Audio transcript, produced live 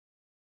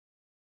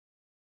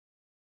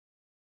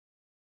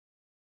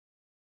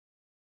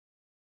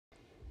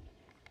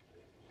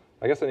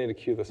I guess I need to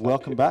cue this up.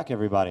 Welcome back,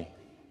 everybody.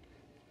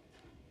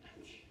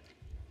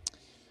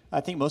 I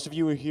think most of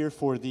you are here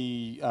for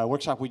the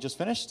workshop we just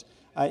finished.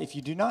 If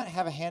you do not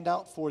have a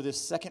handout for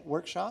this second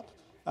workshop,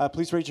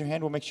 please raise your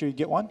hand. We'll make sure you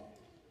get one.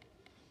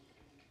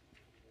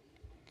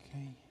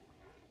 Okay,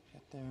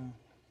 get there.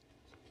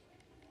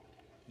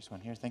 There's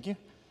one here. Thank you.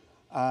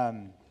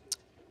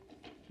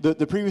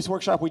 The previous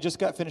workshop we just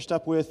got finished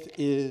up with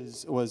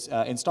was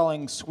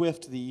installing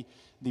Swift, the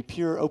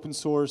pure open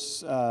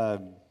source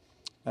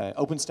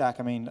OpenStack.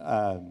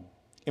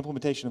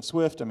 Implementation of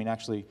Swift.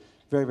 Actually,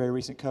 very, very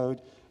recent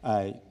code.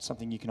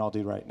 Something you can all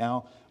do right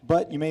now.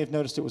 But you may have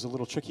noticed it was a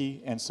little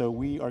tricky, and so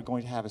we are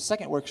going to have a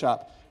second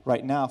workshop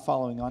right now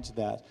following on to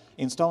that,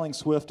 installing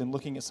Swift and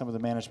looking at some of the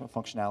management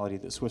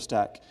functionality that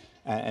SwiftStack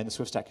and the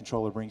SwiftStack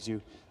controller brings you.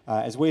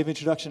 As a way of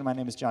introduction, my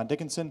name is John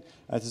Dickinson.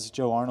 This is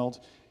Joe Arnold,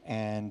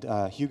 and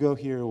Hugo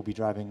here will be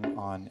driving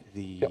on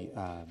the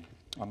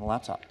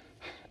laptop.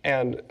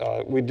 And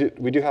we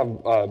do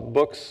have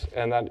books,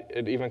 and that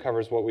it even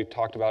covers what we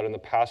talked about in the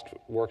past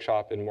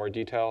workshop in more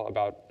detail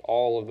about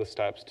all of the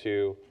steps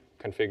to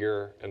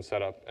configure and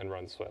set up and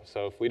run Swift.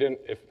 So if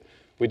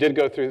we did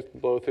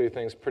blow through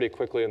things pretty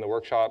quickly in the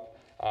workshop,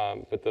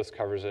 but this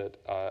covers it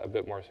a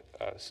bit more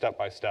step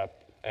by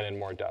step and in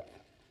more depth.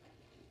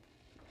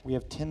 We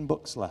have 10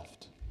 books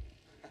left.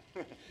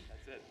 That's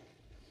it.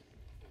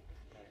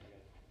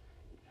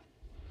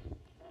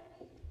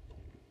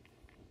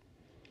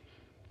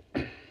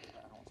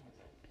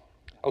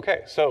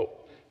 Okay, so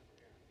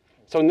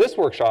in this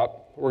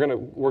workshop, we're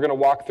gonna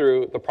walk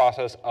through the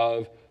process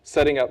of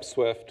setting up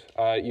Swift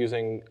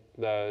using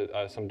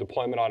some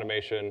deployment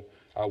automation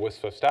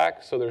with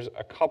SwiftStack. So there's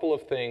a couple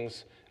of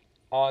things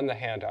on the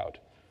handout.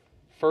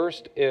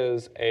 First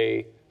is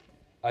a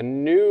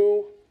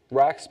new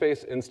rack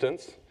space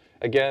instance.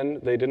 Again,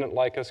 they didn't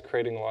like us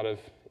creating a lot of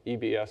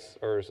EBS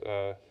or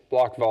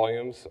block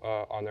volumes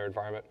on their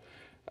environment,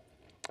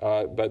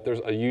 but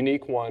there's a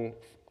unique one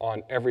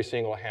on every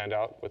single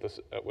handout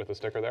with a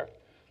sticker there.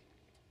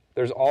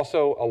 There's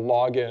also a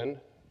login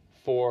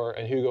for,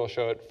 and Hugo will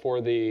show it,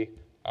 for the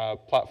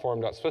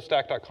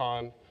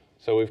platform.swiftstack.com.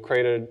 So we've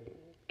created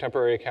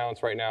temporary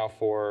accounts right now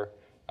for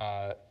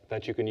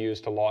that you can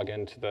use to log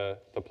into the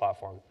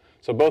platform.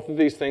 So both of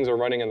these things are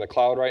running in the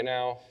cloud right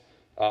now,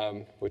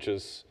 which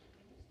is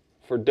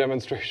for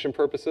demonstration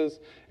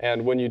purposes.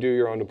 And when you do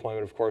your own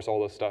deployment, of course,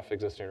 all this stuff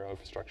exists in your own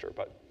infrastructure.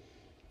 But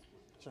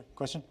sure.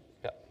 Question?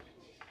 Yeah.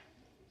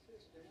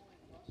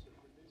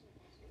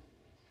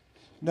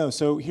 No,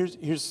 so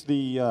here's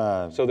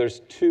the... So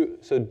there's two,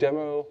 so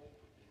demo...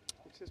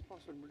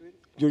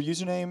 Your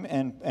username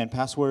and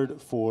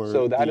password for...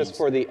 So that is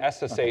for the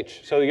SSH. Okay.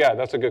 So yeah,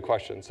 that's a good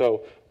question.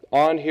 So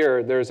on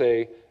here, there's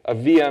a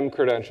VM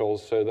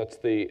credentials. So that's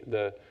the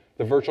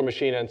virtual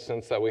machine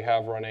instance that we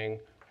have running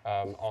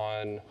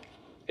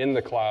in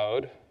the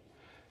cloud.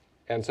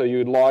 And so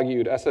you'd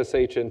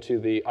SSH into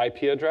the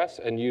IP address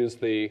and use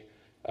the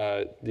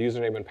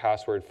username and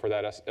password for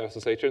that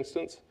SSH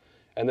instance.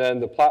 And then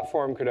the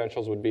platform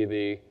credentials would be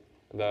the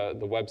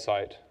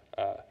website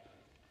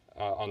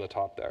on the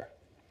top there.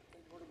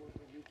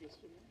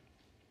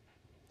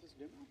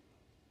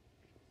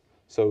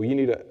 So you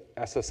need a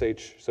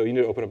SSH. So you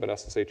need to open up an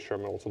SSH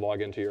terminal to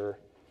log into your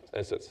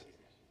instance.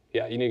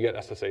 Yeah, you need to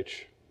get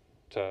SSH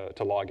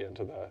to log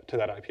into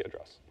that IP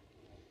address.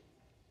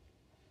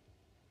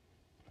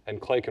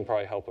 And Clay can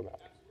probably help him out.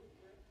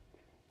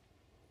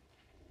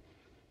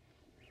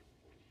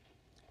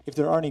 If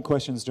there are any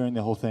questions during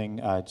the whole thing,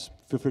 just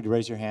feel free to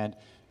raise your hand,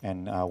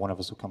 and one of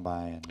us will come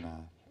by and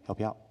help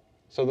you out.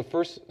 So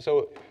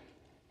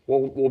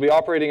we'll be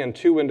operating in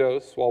two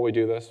windows while we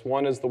do this.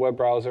 One is the web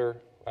browser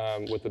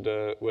with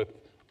the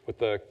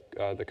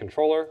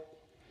controller,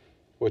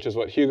 which is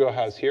what Hugo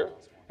has here,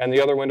 and the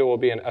other window will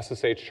be an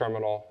SSH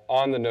terminal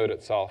on the node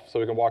itself,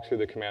 so we can walk through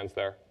the commands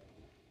there.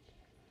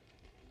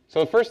 So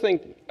the first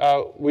thing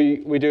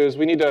we do is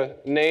we need to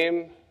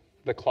name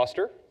the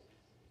cluster.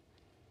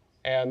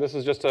 And this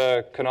is just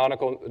a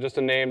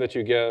name that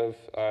you give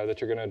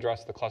that you're going to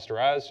address the cluster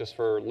as, just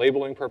for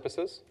labeling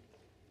purposes.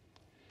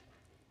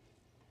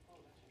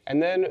 And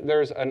then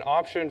there's an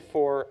option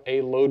for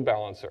a load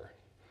balancer.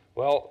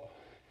 Well,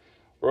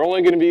 we're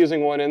only going to be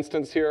using one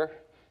instance here,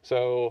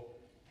 so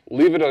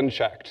leave it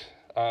unchecked.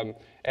 And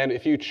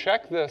if you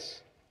check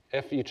this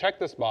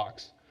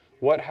box,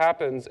 what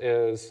happens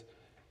is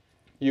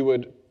you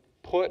would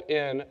put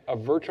in a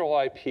virtual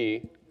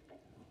IP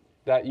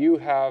that you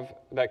have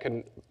that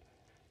can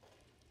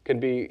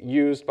be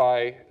used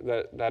by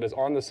that is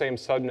on the same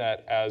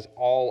subnet as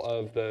all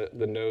of the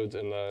nodes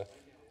in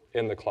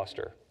the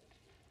cluster.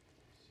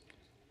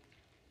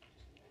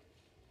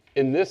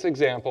 In this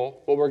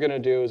example, what we're going to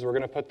do is we're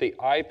going to put the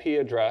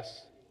IP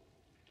address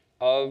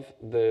of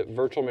the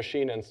virtual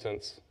machine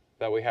instance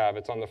that we have.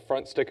 It's on the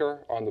front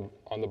sticker on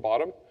the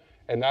bottom,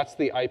 and that's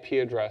the IP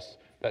address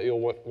that you'll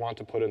want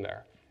to put in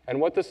there.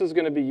 And what this is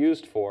going to be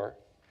used for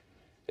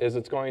is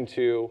it's going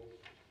to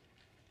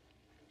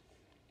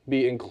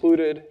be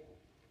included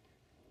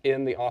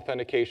in the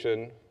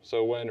authentication.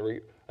 So when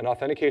an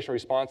authentication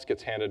response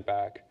gets handed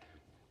back,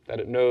 that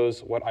it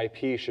knows what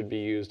IP should be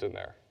used in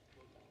there.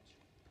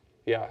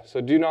 Yeah, so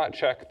do not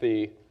check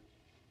the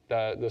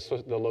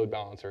load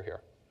balancer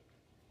here.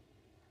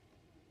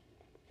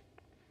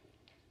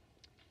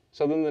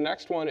 So then the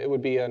next one, it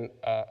would be a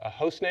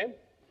host name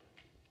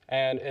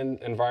and an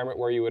environment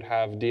where you would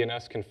have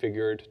DNS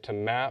configured to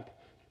map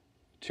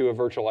to a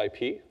virtual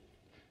IP.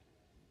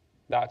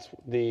 That's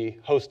the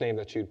host name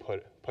that you'd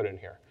put in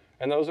here.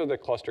 And those are the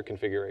cluster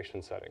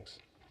configuration settings.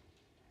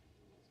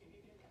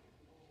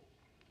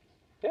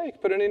 Yeah, you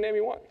can put any name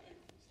you want.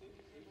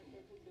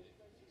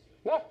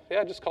 No,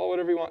 yeah, just call it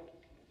whatever you want.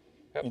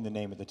 Yep. In the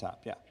name at the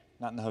top, yeah.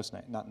 Not in the host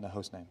name. Not in the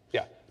host name.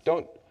 Yeah,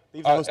 don't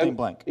leave the host name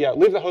blank. Yeah,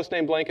 leave the host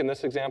name blank in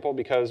this example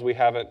because we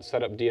haven't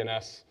set up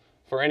DNS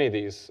for any of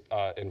these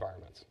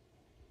environments.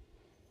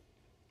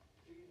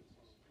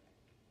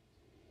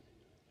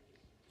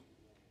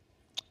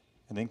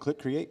 And then click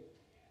Create.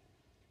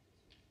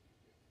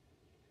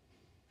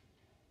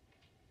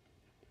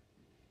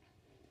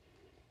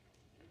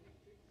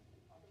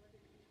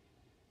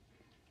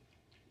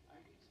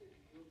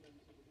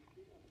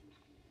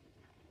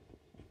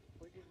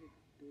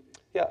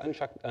 Yeah,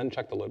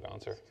 uncheck the load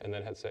balancer and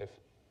then hit save.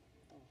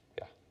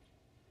 Yeah.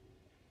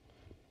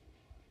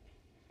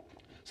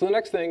 So the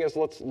next thing is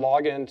let's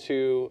log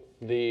into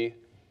the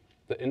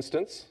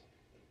instance,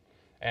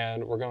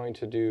 and we're going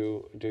to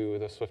do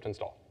the Swift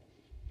install.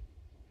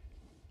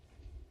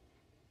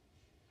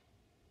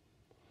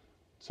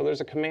 So there's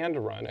a command to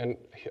run, and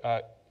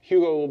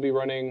Hugo will be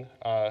running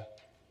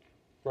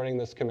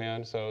this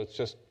command. So it's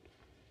just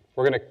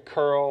we're going to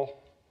curl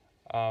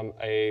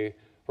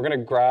we're going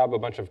to grab a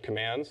bunch of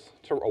commands,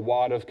 a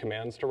wad of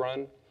commands to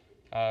run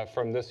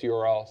from this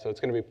URL. So it's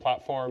going to be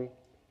platform,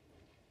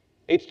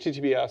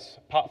 https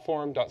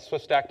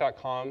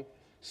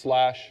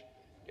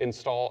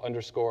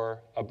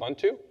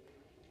platform.swiftstack.com/install_Ubuntu.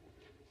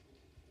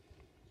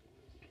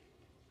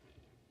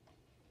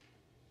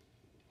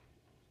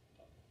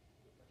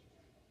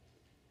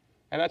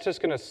 And that's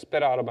just going to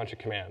spit out a bunch of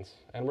commands.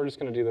 And we're just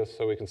going to do this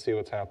so we can see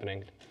what's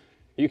happening.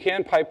 You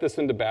can pipe this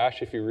into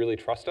bash if you really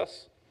trust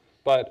us.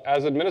 But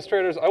as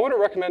administrators, I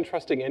wouldn't recommend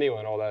trusting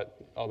anyone all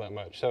that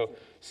much. So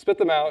spit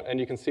them out, and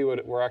you can see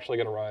what we're actually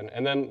going to run.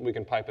 And then we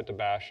can pipe it to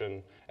bash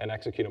and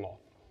execute them all.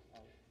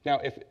 Now,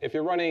 if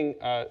you're running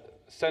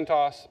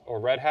CentOS or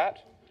Red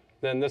Hat,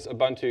 then this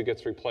Ubuntu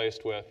gets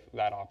replaced with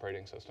that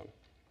operating system.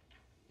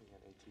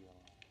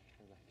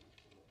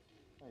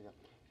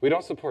 We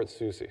don't support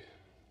SUSE,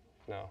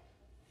 no.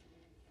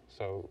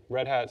 So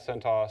Red Hat,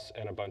 CentOS,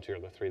 and Ubuntu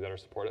are the three that are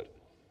supported.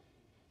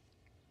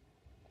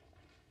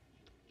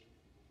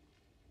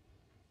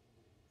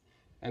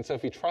 And so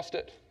if you trust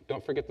it,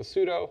 don't forget the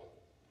sudo,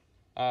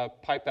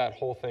 pipe that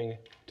whole thing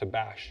to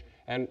bash.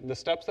 And the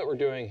steps that we're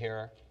doing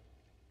here,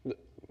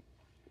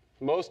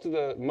 most of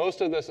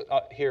this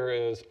here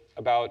is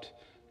about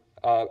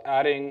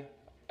adding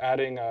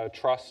a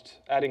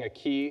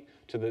key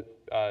to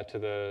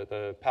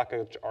the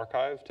package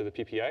archive, to the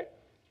PPA.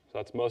 So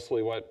that's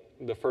mostly what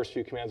the first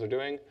few commands are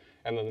doing.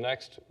 And then the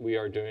next, we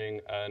are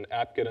doing an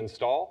apt-get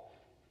install.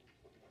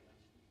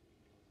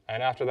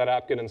 And after that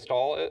apt-get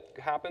install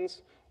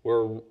happens,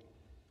 we're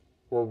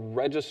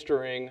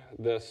registering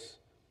this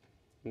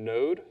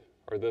node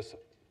or this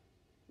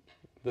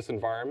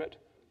environment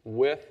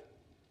with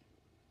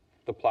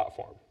the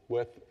platform,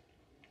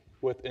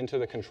 into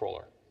the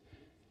controller.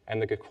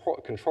 And the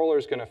controller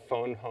is going to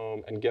phone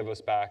home and give us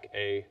back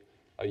a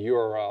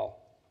URL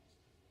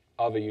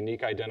of a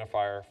unique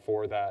identifier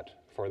for that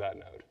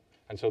node.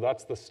 And so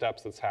that's the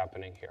steps that's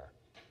happening here.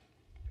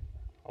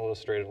 I'll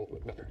illustrate it a little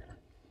bit better here.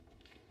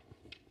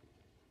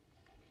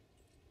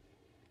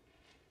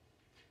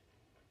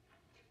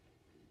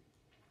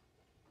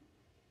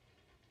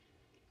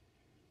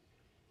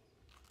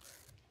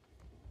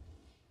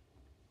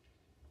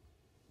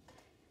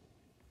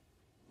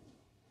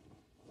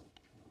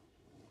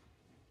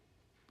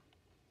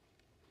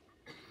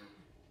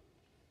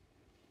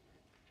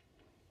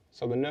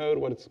 So the node,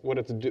 what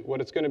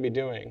it's going to be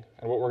doing,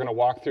 and what we're going to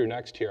walk through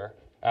next here,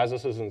 as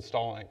this is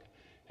installing,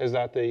 is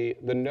that the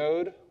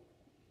node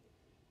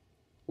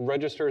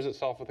registers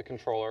itself with the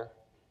controller.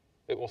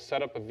 It will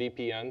set up a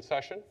VPN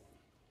session.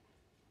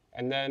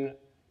 And then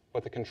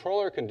what the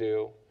controller can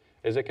do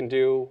is it can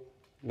do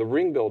the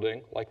ring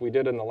building, like we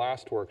did in the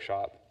last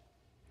workshop,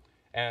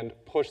 and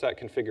push that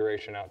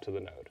configuration out to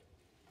the node.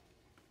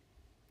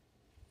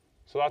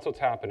 So that's what's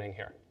happening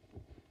here.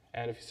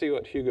 And if you see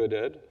what Hugo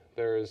did,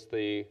 there's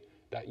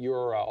that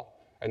URL,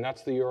 and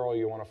that's the URL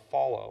you want to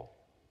follow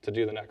to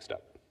do the next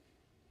step.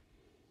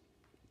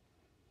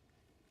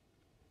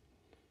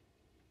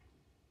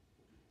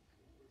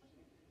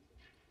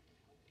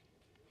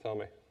 Tell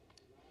me.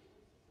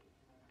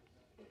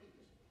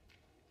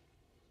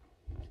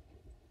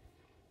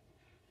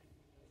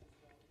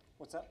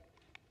 What's that?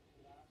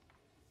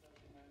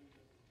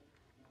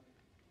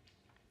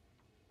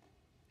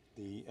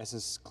 The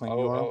ssclean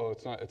URL?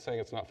 Oh, it's saying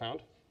it's not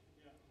found?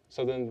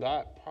 So then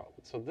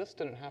so this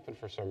didn't happen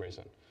for some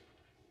reason.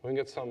 We can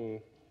get some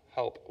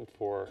help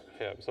for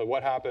him. So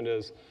what happened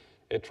is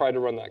it tried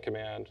to run that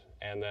command,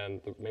 and then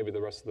maybe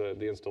the rest of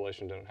the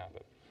installation didn't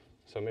happen.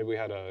 So maybe we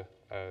had a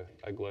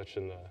glitch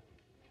in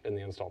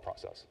the install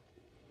process.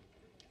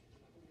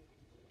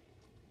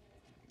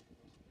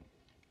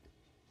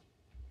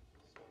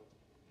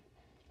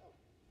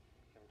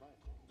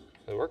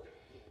 Did it work?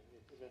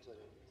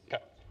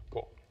 Okay,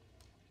 cool.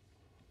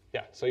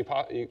 Yeah, so you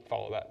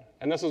follow that.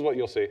 And this is what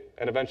you'll see.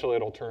 And eventually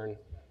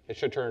it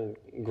should turn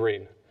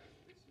green.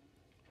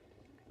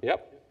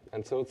 Yep,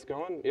 and so it's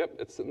going. Yep,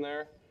 it's sitting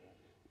there.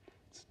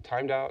 It's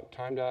timed out.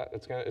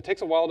 It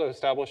takes a while to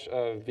establish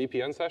a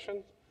VPN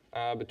session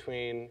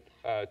between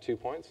 2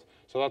 points.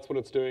 So that's what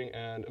it's doing,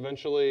 and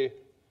eventually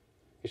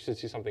you should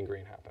see something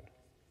green happen.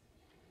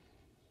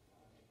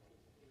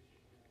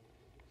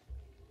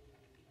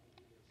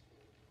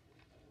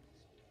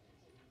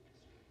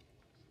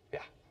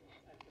 Yeah.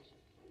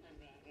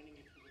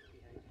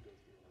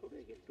 How do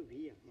I get to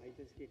VM? I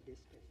just get this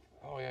step.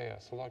 Oh, yeah.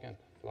 So log in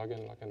right here.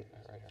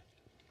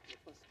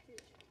 First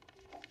page.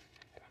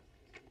 Yeah.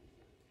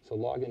 So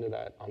log into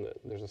that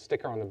there's a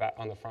sticker on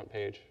the front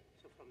page.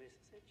 So from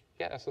SSH?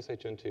 Yeah,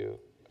 SSH into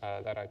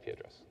that IP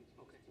address.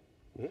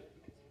 Okay.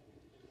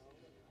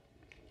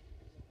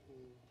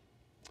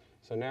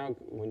 So now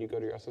when you go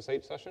to your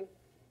SSH session,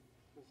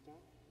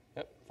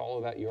 yep,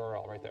 follow that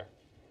URL right there.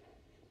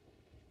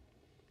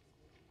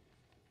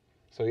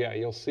 So yeah,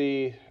 you'll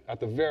see at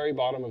the very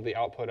bottom of the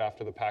output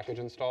after the package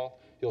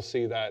install, you'll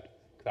see that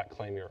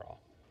claim URL.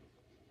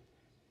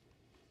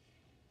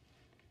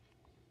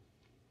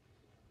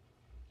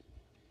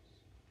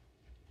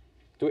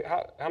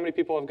 How many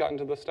people have gotten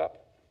to this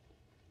step?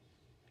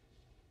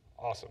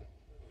 Awesome.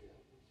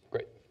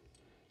 Great.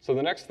 So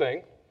the next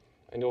thing,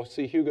 and you'll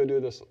see Hugo do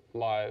this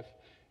live,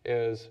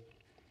 is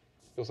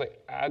you'll say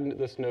add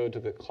this node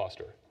to the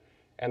cluster.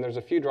 And there's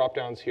a few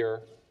drop-downs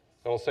here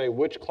that'll say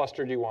which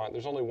cluster do you want.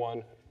 There's only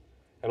one.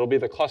 It'll be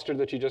the cluster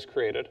that you just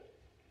created.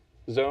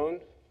 Zone,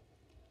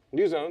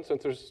 new zone,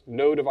 since there's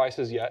no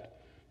devices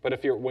yet.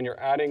 But when you're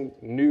adding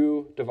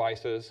new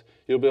devices,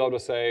 you'll be able to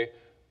say,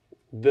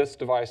 this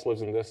device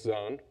lives in this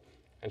zone.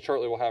 And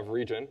shortly we'll have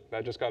region.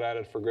 That just got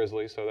added for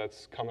Grizzly, so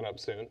that's coming up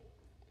soon.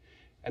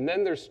 And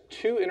then there's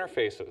two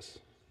interfaces.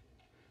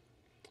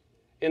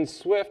 In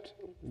Swift,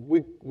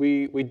 we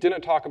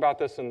didn't talk about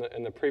this in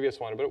the previous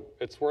one, but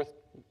it's worth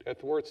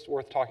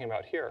talking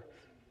about here.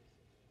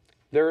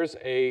 There's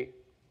a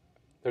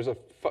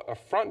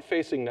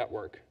front-facing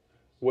network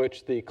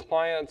which the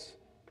clients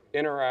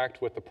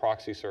interact with the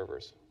proxy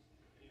servers.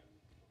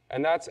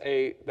 And that's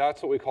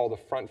what we call the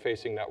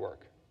front-facing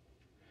network.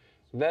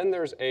 Then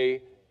there's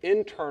a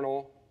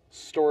internal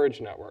storage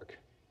network,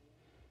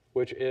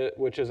 which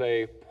is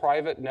a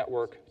private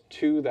network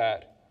to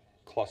that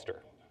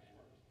cluster.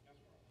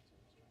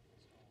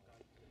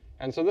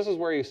 And so this is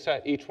where you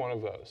set each one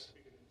of those.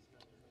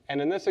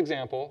 And in this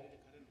example,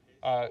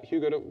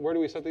 Hugo, where do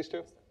we set these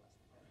to?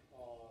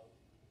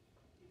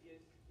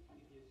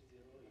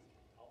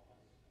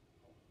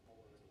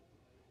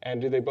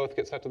 And do they both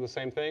get set to the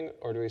same thing,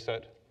 or do we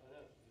set?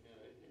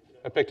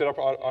 I picked it up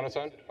on its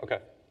own? Okay,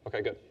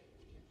 good.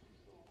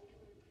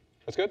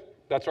 That's good?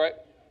 That's right?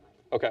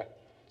 Okay.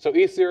 So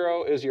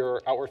ETH0 is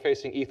your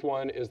outward-facing,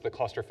 ETH1 is the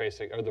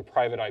cluster-facing, or the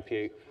private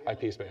IP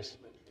space.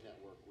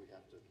 Network, we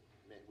have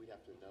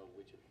to know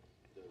which of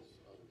those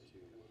other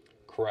two.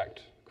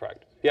 Correct.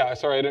 Yeah,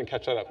 sorry, I didn't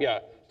catch that up. Yeah,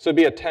 so it'd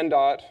be a 10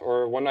 dot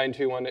or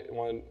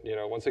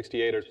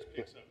 192.168 or.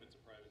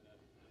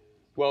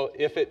 Well,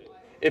 if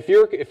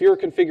your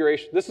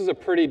configuration, this is a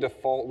pretty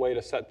default way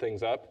to set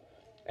things up,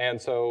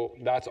 and so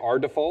that's our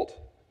default.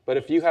 But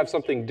if you have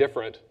something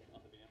different,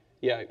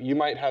 yeah, you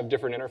might have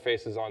different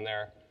interfaces on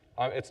there.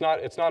 It's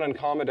not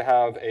uncommon to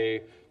have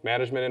a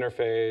management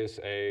interface,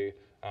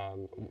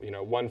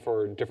 one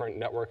for different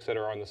networks that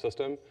are on the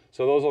system.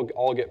 So those will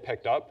all get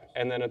picked up,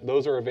 and then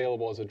those are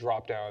available as a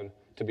drop-down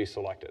to be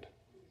selected.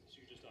 So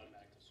you just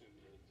automatically assume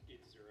that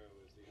ETH0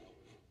 is the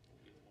output,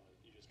 ETH1,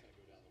 you just kind of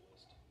go down the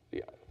list.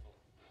 Yeah.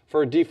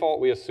 For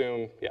default, we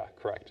assume, yeah,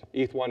 correct.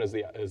 ETH1 is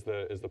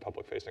the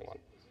public-facing one.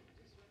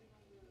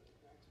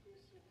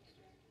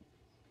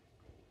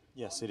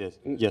 Yes, it is.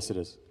 Yes, it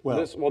is.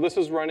 This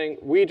is running.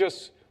 We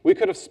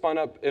could have spun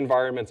up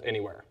environments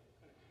anywhere.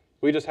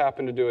 We just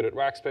happened to do it at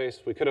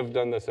Rackspace. We could have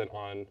done this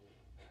on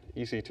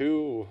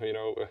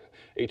EC2,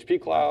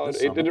 HP Cloud.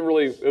 It didn't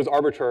really. It was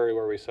arbitrary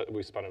where we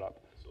spun it up.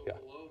 So yeah.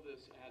 Below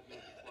this admin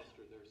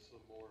cluster, there's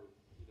some more,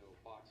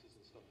 boxes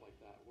and stuff like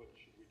that. What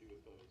should we do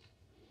with those?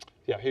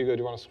 Yeah, Hugo, do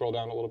you want to scroll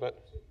down a little bit?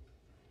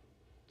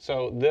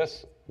 So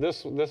this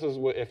is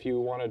what if you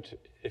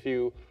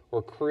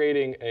were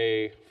creating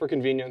for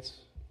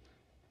convenience.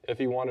 If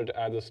you wanted to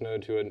add this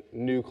node to a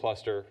new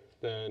cluster,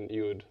 then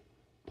you would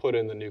put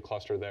in the new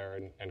cluster there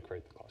and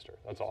create the cluster.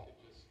 That's all.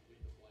 Just leave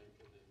the blank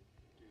and then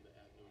do the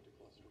add node to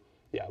cluster.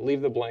 Yeah,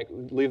 leave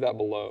that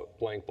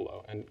blank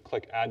below, and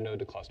click add node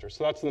to cluster.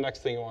 So that's the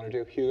next thing you want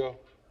to do, Hugo.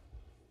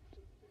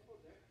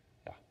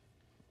 Yeah.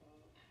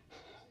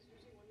 This is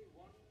using only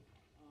one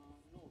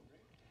node,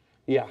 right?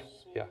 Yeah.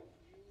 So Yeah.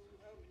 you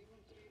have minimum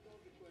 3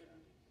 node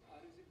requirement, or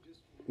is it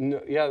just No,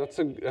 yeah,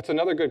 that's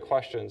another good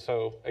question.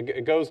 So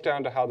it goes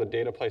down to how the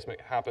data placement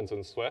happens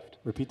in Swift.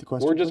 Repeat the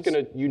question, We're just please.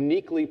 going to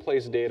uniquely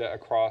place data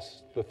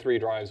across the 3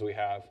 drives we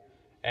have,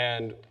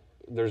 and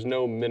there's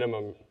no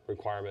minimum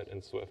requirement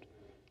in Swift.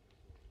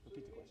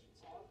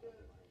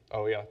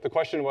 Oh yeah, the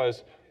question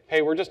was,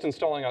 hey, we're just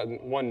installing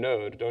on 1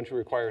 node. Don't you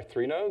require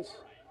 3 nodes?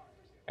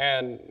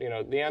 And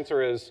the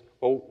answer is,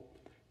 well,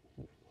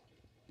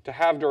 to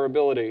have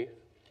durability,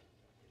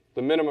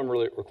 the minimum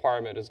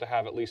requirement is to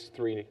have at least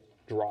 3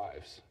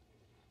 drives.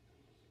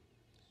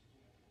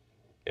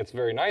 It's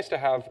very nice to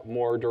have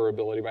more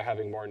durability by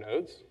having more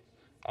nodes,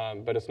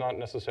 but it's not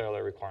necessarily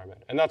a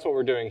requirement. And that's what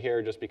we're doing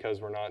here, just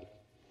because we're not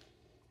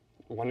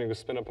wanting to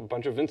spin up a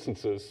bunch of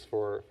instances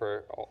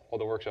for all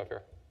the workshop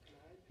here.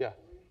 Yeah.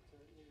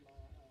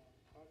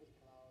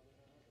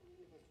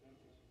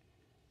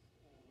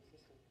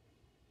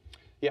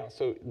 Yeah,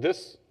 so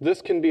this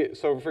can be,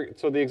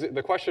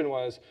 the question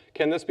was,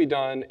 can this be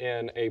done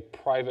in a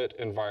private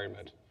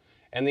environment?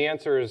 And the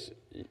answer is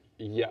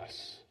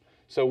yes.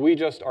 So we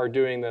just are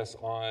doing this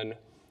on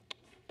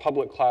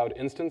public cloud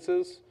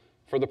instances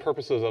for the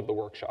purposes of the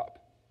workshop.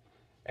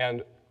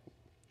 And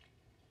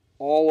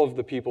all of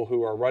the people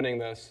who are running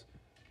this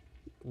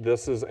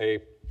is a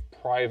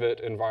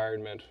private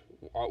environment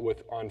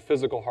on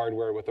physical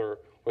hardware with their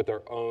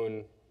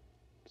own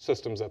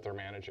systems that they're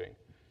managing.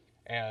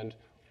 And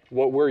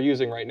what we're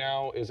using right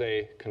now is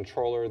a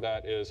controller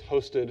that is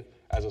hosted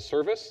as a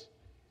service,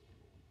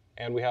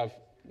 and we have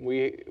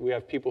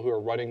people who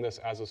are running this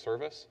as a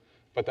service,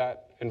 but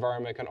that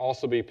environment can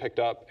also be picked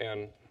up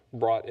and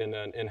brought in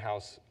an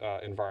in-house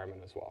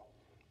environment as well.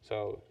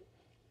 So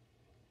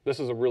this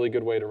is a really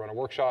good way to run a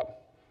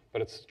workshop,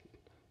 but it's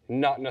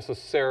not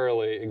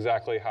necessarily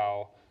exactly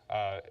how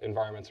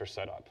environments are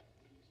set up.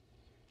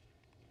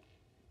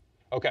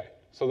 Okay,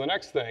 so the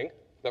next thing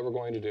that we're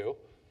going to do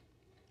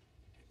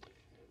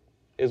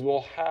is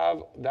we'll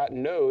have that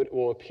node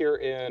will appear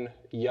in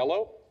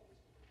yellow,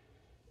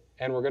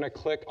 and we're going to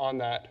click on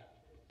that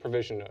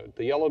provision node.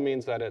 The yellow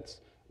means that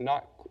it's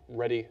not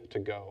ready to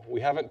go.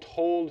 We haven't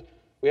told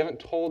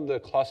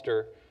the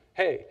cluster,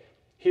 hey,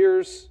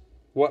 here's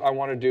what I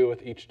want to do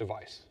with each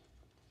device.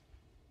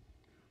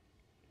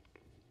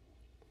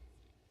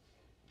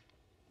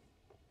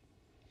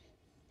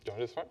 Do you want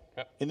to do this one?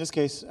 Yeah. In this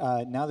case,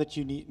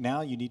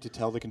 now you need to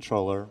tell the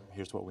controller,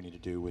 here's what we need to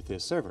do with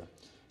this server.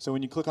 So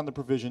when you click on the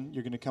provision,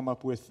 you're going to come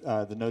up with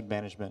the node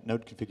management,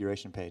 node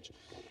configuration page.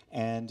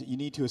 And you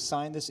need to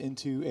assign this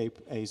into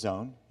a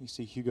zone. You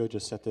see Hugo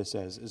just set this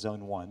as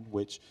zone 1,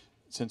 which,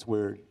 since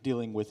we're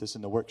dealing with this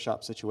in the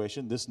workshop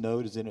situation, this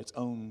node is in its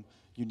own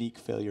unique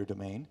failure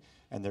domain,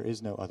 and there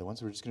is no other one.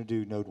 So we're just going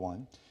to do node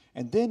 1.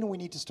 And then we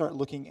need to start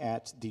looking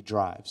at the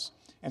drives.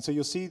 And so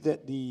you'll see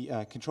that the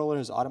controller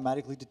has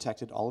automatically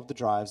detected all of the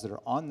drives that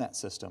are on that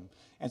system.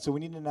 And so we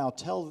need to now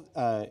tell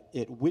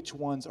it which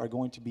ones are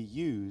going to be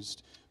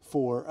used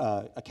for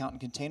account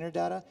and container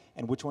data,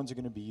 and which ones are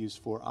going to be used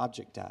for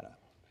object data.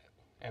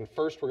 And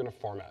first, we're going to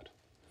format.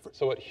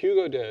 So what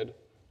Hugo did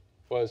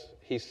was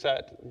he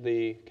set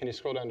the, can you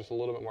scroll down just a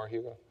little bit more,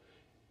 Hugo?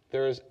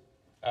 There's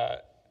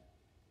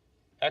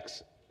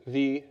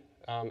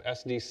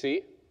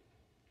XVSDC,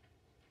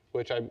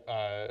 which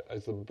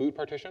is the boot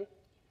partition.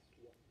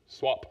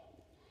 Swap.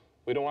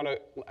 We don't want to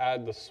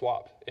add the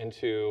swap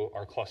into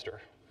our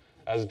cluster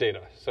as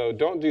data. So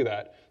don't do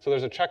that. So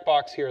there's a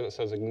checkbox here that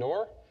says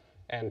ignore,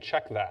 and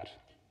check that.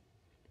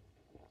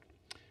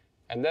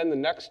 And then the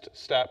next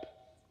step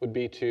would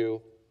be to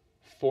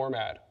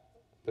format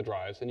the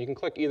drives. And you can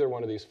click either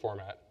one of these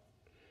format,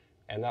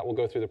 and that will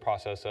go through the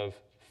process of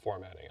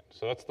formatting it.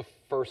 So that's the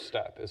first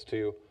step, is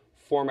to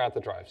format the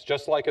drives.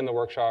 Just like in the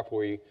workshop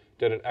where we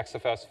did an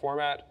XFS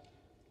format,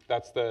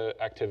 that's the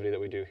activity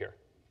that we do here.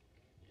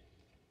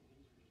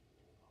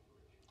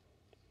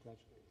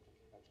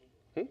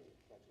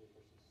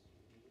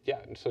 Yeah,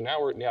 so now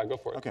go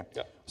for it. Okay.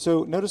 Yeah.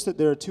 So notice that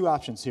there are 2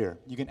 options here.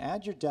 You can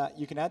add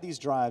these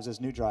drives as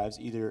new drives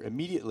either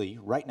immediately,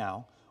 right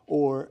now,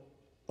 or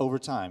over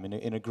time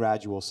in a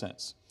gradual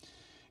sense.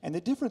 And the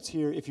difference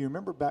here, if you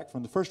remember back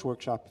from the first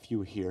workshop, if you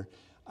were here,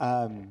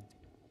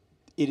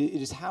 it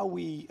is how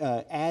we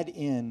add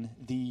in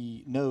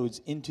the nodes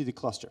into the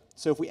cluster.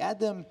 So if we add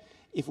them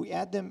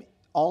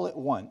all at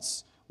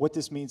once, what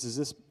this means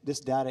is this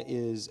data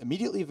is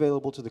immediately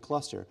available to the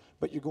cluster,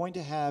 but you're going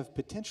to have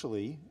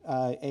potentially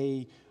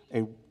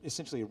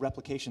essentially a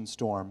replication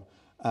storm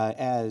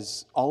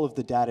as all of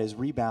the data is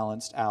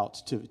rebalanced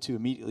out to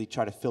immediately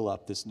try to fill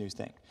up this new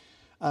thing.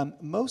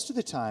 Most of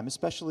the time,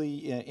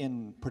 especially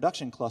in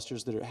production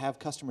clusters that have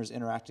customers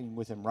interacting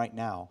with them right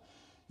now,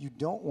 you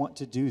don't want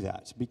to do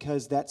that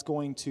because that's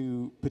going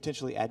to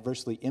potentially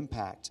adversely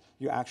impact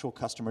your actual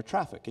customer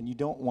traffic. And you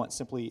don't want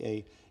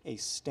simply a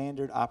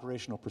standard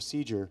operational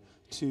procedure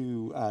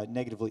to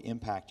negatively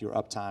impact your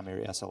uptime or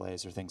your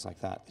SLAs or things like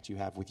that you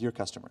have with your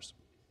customers.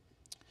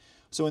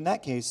 So in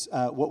that case,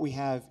 what we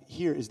have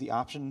here is the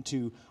option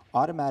to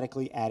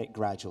automatically add it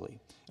gradually.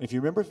 And if you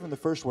remember from the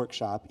first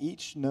workshop,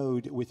 each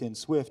node within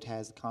Swift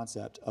has the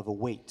concept of a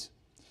wait.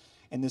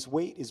 And this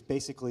weight is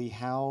basically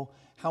how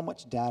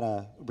much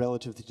data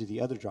relative to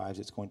the other drives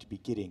it's going to be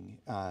getting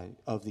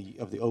of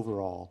the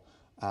overall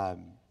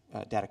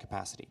data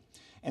capacity.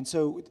 And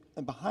so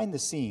behind the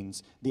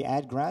scenes, the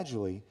add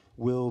gradually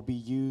will be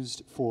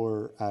used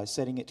for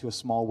setting it to a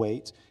small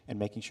weight and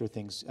making sure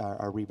things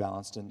are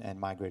rebalanced and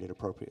migrated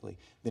appropriately.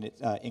 Then it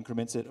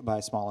increments it by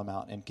a small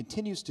amount and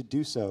continues to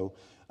do so,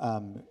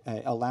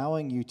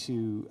 allowing you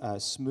to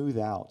smooth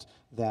out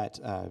that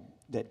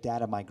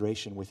data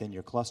migration within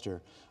your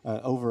cluster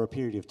over a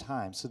period of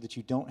time so that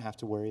you don't have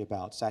to worry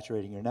about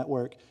saturating your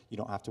network, you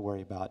don't have to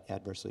worry about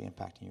adversely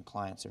impacting your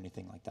clients or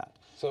anything like that.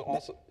 So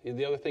also,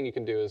 the other thing you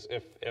can do is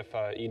if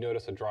you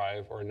notice a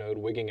drive or a node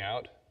wigging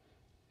out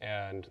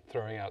and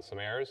throwing out some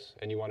errors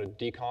and you want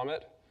to decom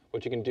it,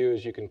 what you can do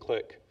is you can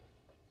click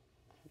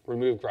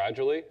remove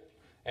gradually.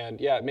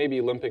 And yeah, it may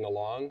be limping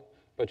along,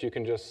 but you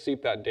can just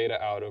seep that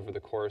data out over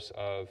the course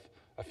of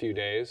a few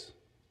days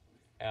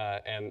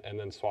and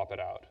then swap it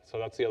out. So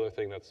that's the other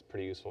thing that's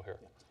pretty useful here.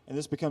 And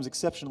this becomes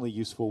exceptionally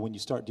useful when you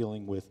start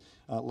dealing with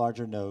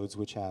larger nodes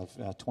which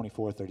have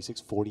 24,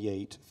 36,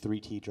 48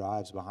 3T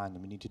drives behind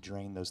them. You need to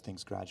drain those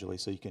things gradually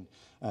so you can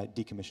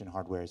decommission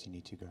hardware as you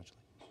need to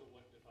gradually. So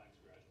what defines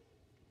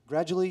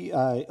gradually?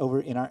 Gradually,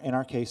 over in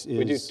our case is...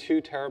 We do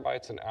 2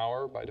 terabytes an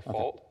hour by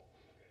default.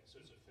 Okay, so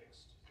it's a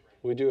fixed rate.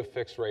 We do a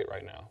fixed rate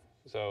right now.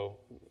 So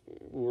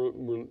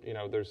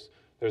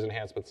there's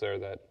enhancements there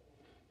that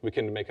we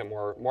can make it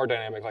more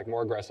dynamic, like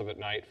more aggressive at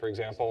night, for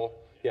example.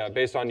 Yeah,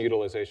 based on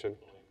utilization.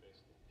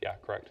 Yeah,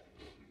 correct.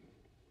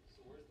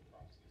 So where's the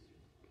proxy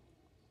server?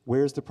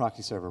 Where's the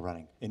proxy server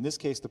running? In this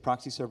case, the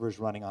proxy server is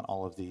running on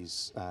all of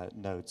these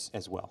nodes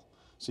as well.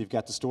 So you've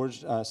got the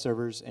storage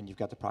servers and you've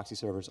got the proxy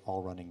servers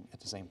all running at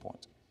the same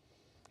point.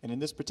 And in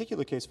this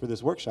particular case for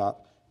this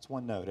workshop, it's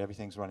one node.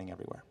 Everything's running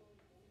everywhere.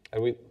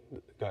 And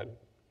go ahead.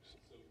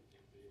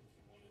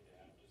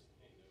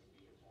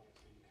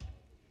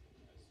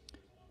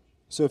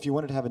 So if you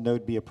wanted to have a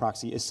node be a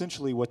proxy,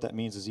 essentially what that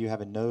means is you have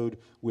a node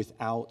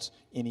without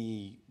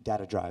any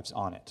data drives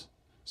on it.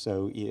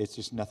 So it's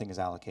just nothing is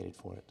allocated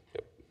for it.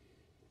 Yep.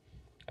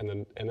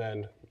 And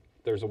then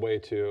there's a way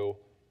to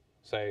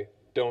say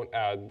don't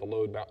add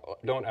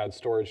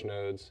storage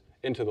nodes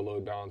into the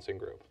load balancing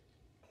group.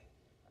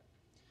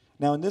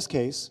 Now in this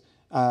case,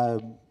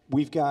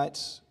 we've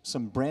got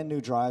some brand new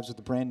drives with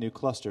a brand new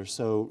cluster.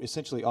 So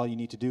essentially all you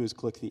need to do is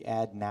click the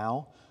add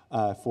now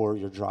for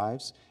your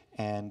drives.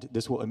 And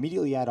this will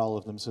immediately add all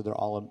of them so they're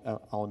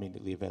all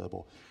immediately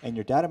available. And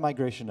your data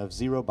migration of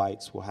 0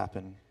 bytes will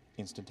happen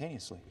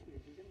instantaneously.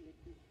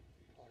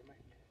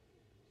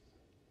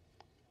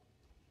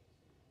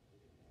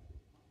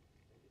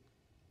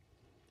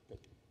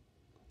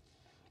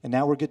 And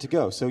now we're good to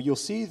go. So you'll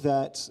see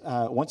that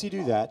once you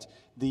do that,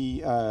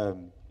 the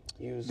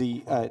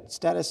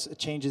status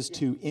changes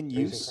to in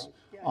use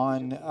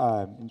on,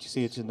 and you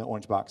see it's in the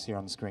orange box here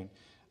on the screen.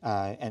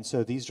 And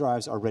so these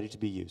drives are ready to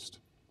be used.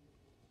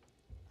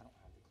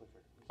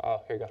 Oh,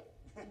 here you go.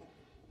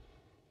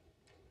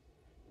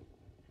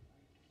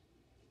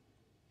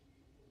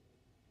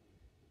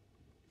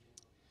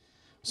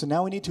 So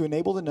now we need to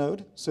enable the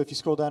node. So if you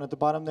scroll down at the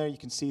bottom there, you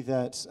can see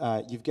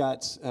that you've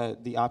got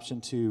the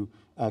option to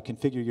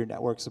configure your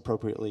networks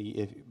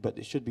appropriately, but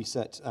it should be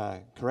set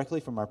correctly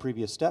from our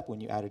previous step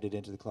when you added it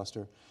into the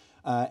cluster.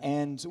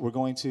 And we're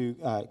going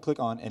to click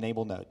on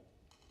Enable Node.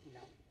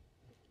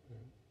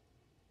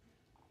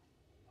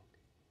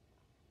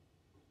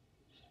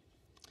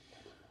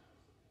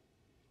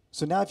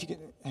 So now if you can,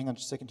 hang on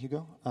just a second,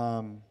 Hugo.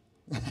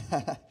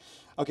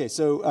 Okay,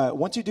 so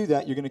once you do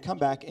that, you're going to come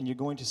back and you're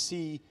going to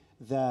see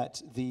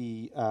that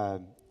the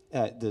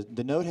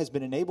node has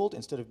been enabled.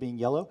 Instead of being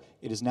yellow,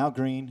 it is now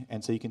green,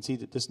 and so you can see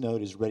that this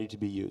node is ready to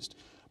be used.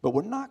 But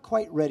we're not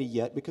quite ready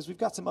yet because we've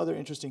got some other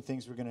interesting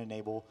things we're going to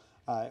enable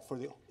for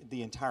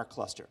the entire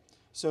cluster.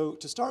 So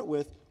to start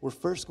with, we're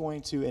first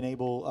going to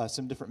enable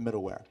some different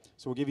middleware.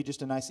 So we'll give you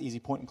just a nice, easy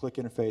point-and-click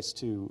interface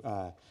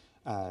to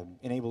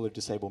enable or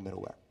disable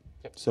middleware.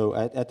 Yep. So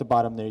at the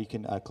bottom there, you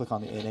can click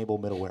on the Enable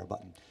Middleware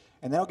button.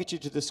 And that'll get you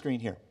to this screen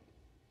here.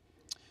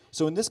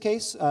 So in this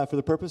case, for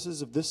the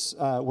purposes of this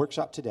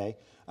workshop today,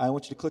 I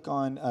want you to click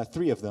on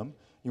 3 of them.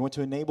 You want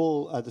to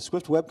enable the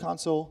Swift Web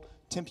Console,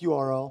 temp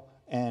URL,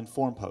 and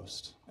form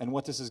post. And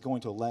what this is going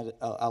to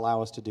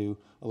allow us to do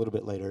a little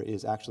bit later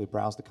is actually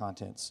browse the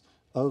contents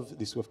of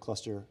the Swift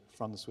cluster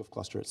from the Swift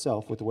cluster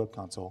itself with the Web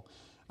Console,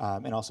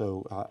 and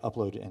also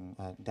upload and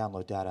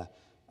download data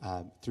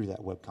through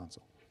that Web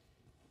Console.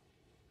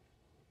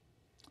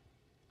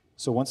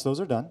 So once those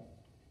are done,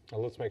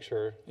 let's make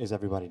sure. Is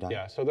everybody done?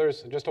 Yeah, so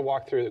there's, just to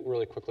walk through it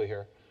really quickly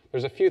here,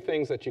 there's a few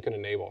things that you can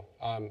enable.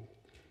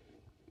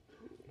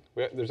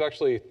 There's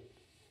actually,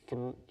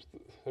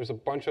 there's a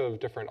bunch of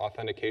different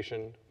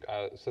authentication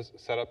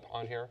set up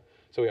on here.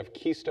 So we have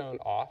Keystone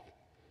Auth.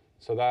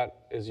 So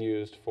that is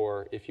used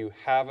for if you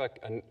have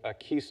a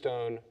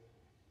Keystone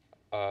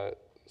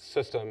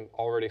system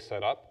already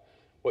set up,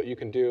 what you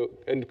can do,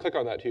 and click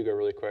on that Hugo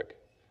really quick.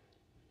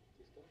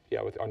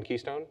 Yeah, on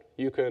Keystone,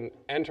 you can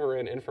enter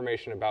in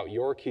information about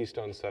your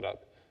Keystone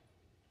setup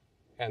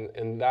And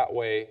in that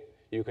way,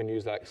 you can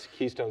use that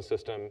keystone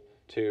system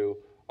to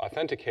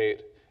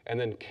authenticate and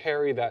then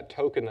carry that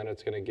token that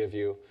it's going to give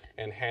you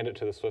and hand it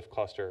to the Swift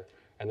cluster.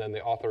 And then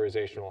the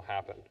authorization will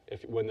happen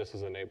when this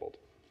is enabled.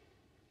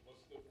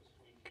 What's the difference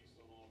between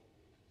Keystone On and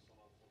Keystone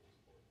Off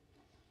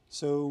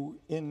So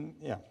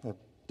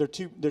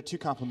they're two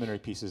complementary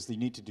pieces. You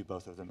need to do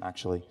both of them,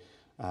 actually.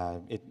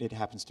 It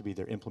happens to be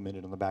they're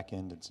implemented on the back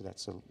end, and so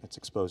that's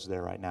exposed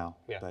there right now.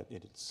 Yeah. But they're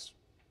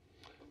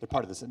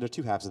part of this. They're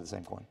two halves of the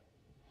same coin.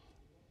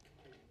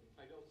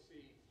 I don't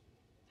see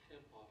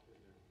temp off in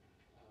there.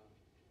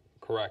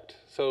 Correct.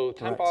 So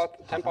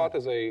Correct. temp auth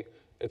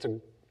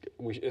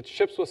it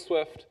ships with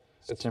Swift.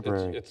 It's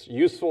temporary. It's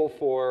useful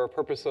for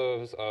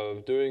purposes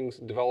of doing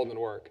development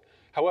work.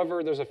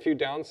 However, there's a few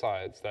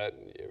downsides that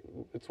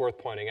it's worth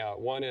pointing out.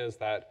 One is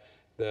that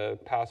the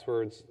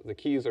passwords, the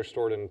keys are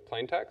stored in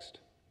plain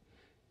text.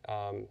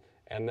 And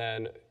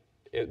then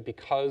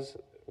because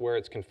where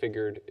it's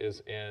configured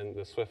is in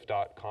the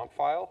swift.conf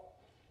file,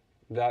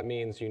 that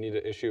means you need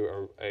to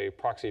issue a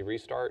proxy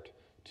restart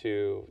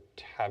to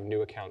have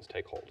new accounts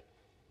take hold.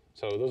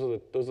 So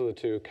those are the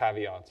two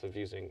caveats of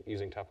using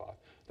temp-auth.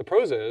 The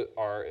pros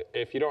are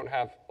if you don't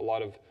have a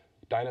lot of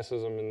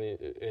dynamism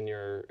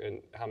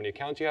in how many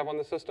accounts you have on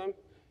the system,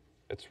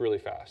 it's really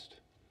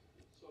fast.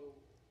 So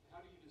how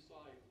do you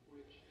decide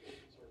which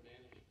things are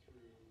managed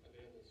through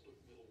available Swift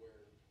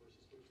middleware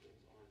versus which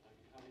things aren't?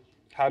 I mean,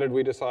 How did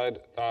we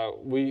decide?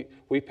 We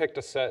picked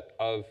a set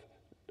of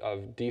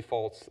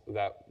defaults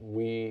that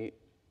we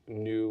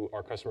knew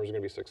our customers were going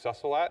to be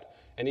successful at,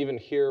 and even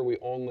here we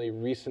only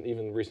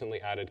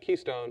recently added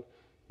Keystone,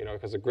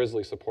 because the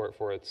Grizzly support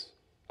for it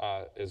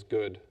is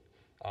good,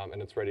 and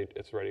it's ready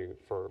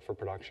for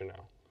production now.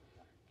 Can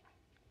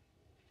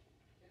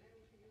I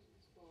also use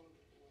this for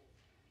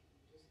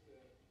just the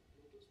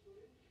local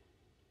storage,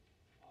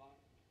 or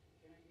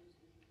can I use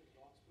this as a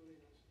block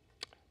storage also?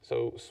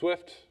 So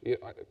Swift,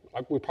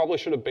 we probably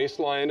should have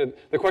baselined, and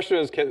the question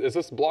is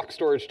this block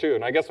storage too?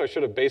 And I guess I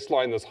should have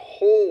baselined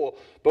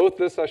both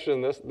this session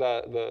and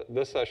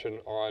this session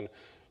on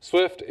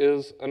Swift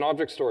is an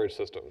object storage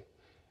system.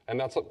 And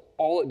that's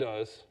all it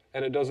does,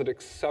 and it does it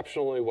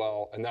exceptionally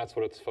well, and that's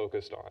what it's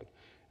focused on.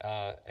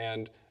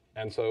 And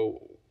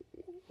so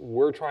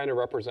we're trying to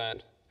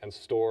represent and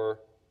store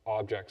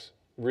objects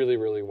really,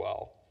 really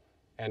well,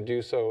 and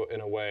do so in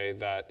a way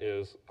that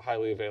is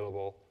highly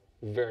available,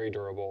 very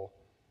durable,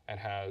 and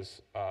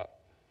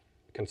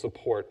can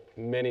support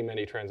many,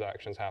 many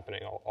transactions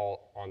happening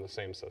all on the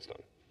same system.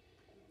 Because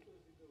with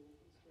the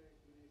OpenStack,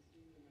 when I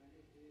see the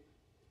manual, they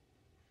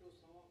show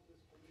some of this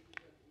community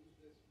that use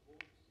this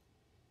both,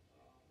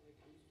 like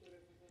restore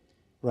everything.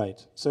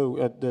 Right.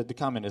 So the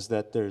comment is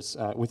that there's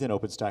within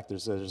OpenStack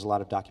there's a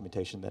lot of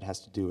documentation that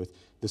has to do with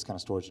this kind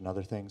of storage and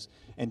other things.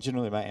 And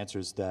generally, my answer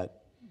is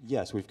that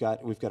yes, we've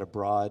got a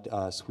broad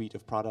suite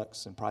of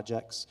products and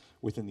projects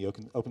within the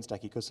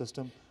OpenStack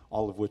ecosystem,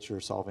 all of which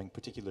are solving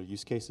particular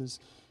use cases.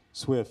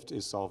 Swift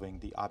is solving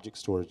the object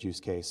storage use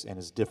case and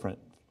is different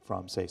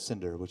from, say,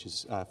 Cinder, which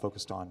is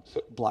focused on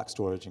block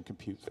storage and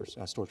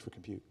storage for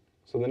compute.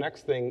 So the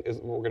next thing is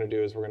what we're going to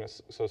do is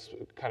so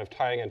kind of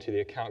tying into the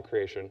account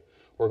creation.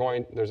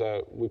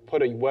 We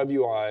put a web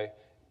UI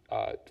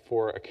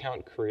for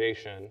account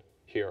creation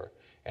here.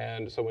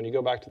 And so when you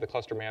go back to the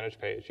cluster manage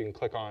page, you can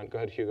go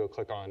ahead, Hugo,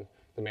 click on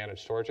the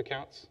manage storage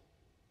accounts.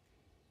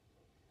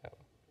 Yep.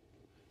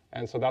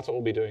 And so that's what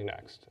we'll be doing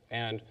next.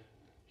 And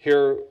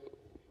here,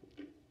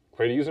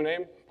 create a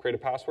username, create a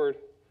password,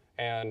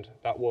 and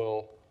that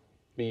will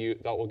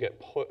get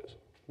put,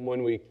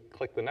 when we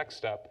click the next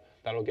step,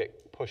 that'll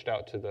get pushed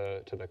out to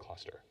the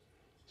cluster.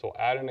 So we'll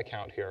add an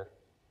account here.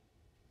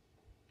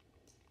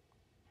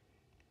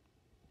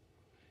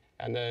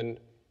 And then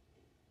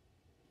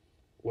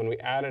when we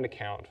add an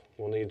account,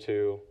 we'll need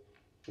to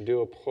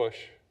do a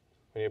push.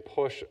 We need to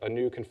push a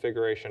new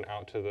configuration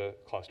out to the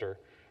cluster.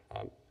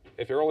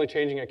 If you're only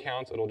changing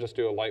accounts, it'll just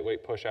do a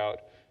lightweight push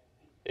out.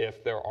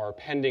 If there are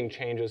pending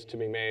changes to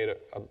be made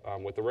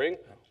with the ring,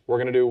 we're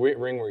going to do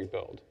ring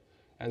rebuild.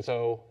 And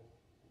so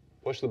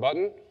push the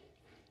button,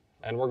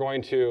 and we're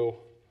going to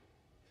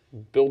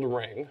build a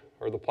ring,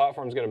 or the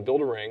platform's going to build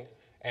a ring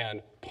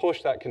and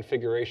push that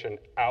configuration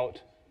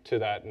out to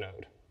that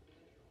node.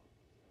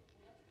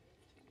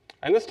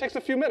 And this takes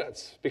a few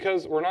minutes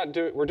because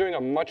we're doing a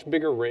much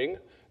bigger ring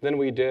than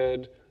we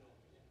did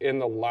in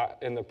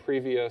the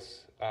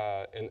previous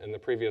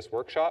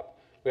workshop.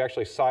 We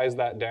actually sized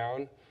that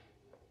down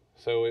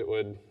so it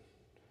would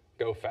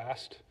go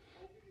fast.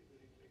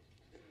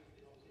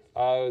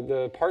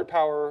 The part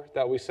power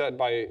that we set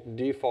by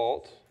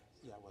default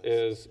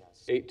is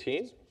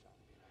 18,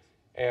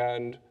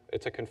 and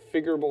it's a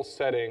configurable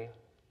setting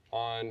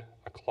on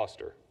a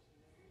cluster.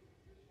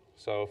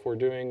 So if we're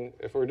doing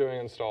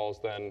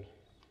installs, then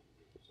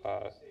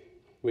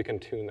we can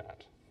tune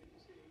that.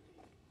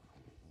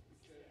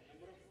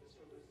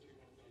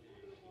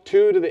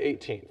 2 to the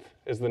 18th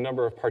is the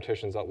number of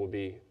partitions that will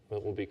be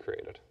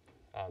created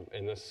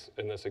in this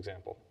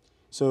example.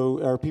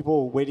 So are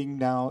people waiting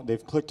now?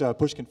 They've clicked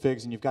push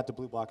configs, and you've got the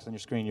blue box on your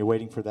screen. You're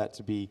waiting for that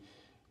to be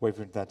wait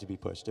for that to be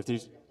pushed. If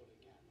there's,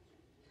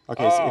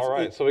 okay, Oh, so all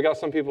right. So we got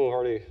some people who've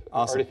already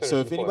awesome. already finished. So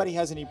if deploying. anybody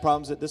has any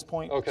problems at this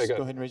point, Okay, just good.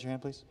 go ahead and raise your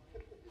hand, please.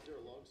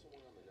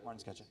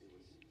 Martin's got you.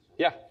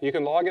 Yeah, you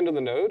can log into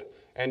the node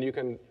and you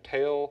can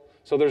tail.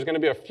 So there's going to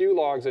be a few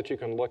logs that you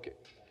can look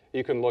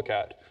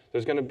at.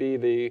 There's going to be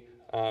the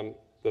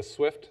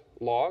Swift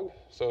log.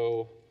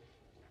 So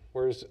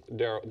where's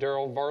Daryl?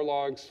 Daryl, var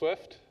log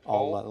Swift.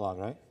 All log,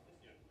 right?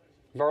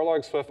 Var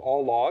log Swift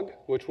all log,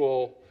 which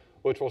will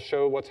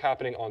show what's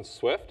happening on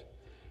Swift.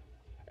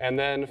 And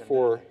then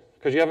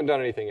because you haven't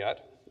done anything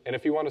yet, and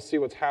if you want to see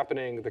what's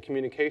happening, the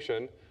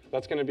communication,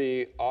 that's going to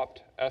be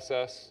opt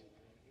ss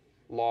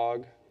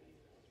log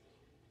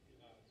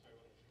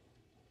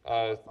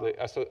the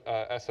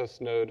SS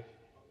node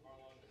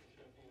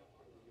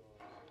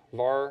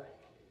var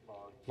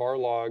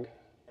log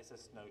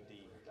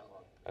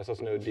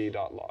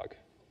ssnode.log.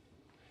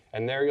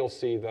 And there you'll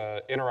see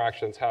the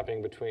interactions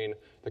happening between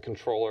the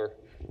controller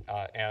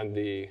and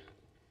the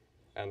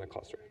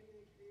cluster.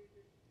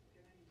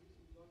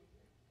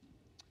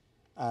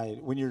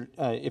 When you're,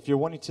 if you're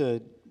wanting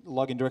to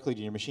log in directly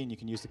to your machine, you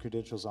can use the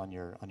credentials on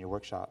your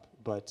workshop.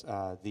 But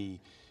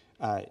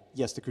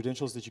yes, the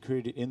credentials that you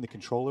created in the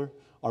controller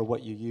are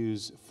what you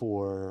use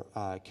for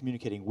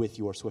communicating with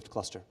your Swift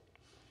cluster.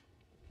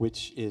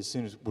 Which is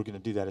soon as we're going to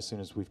do that as soon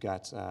as we've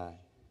got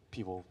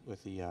people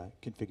with the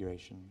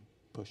configuration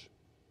push.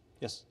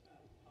 Yes.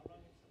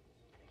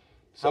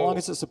 How long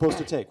is it supposed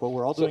to take? Well,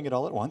 we're all doing it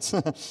all at once.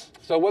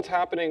 So what's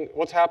happening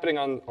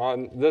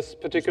on this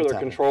particular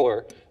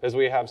controller is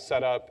we have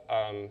set up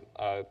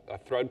a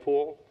thread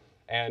pool,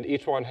 and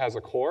each one has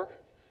a core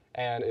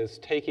and is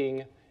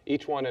taking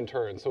each one in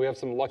turn. So we have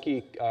some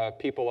lucky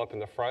people up in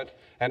the front,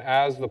 and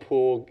as the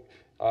pool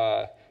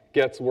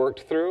gets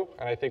worked through,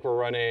 and I think we're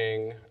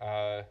running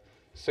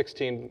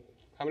 16,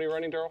 how many are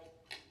running, Daryl?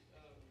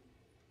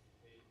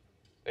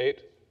 8.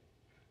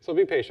 So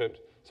be patient.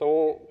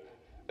 So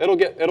it'll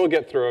get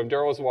through.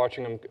 Daryl's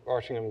watching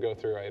them go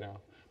through right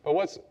now. But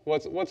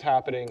what's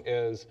happening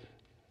is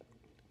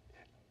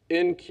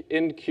in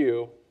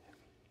queue,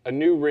 a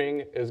new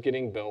ring is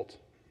getting built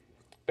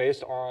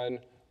based on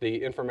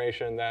the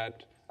information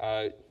that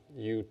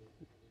you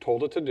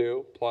told it to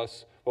do,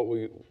 plus what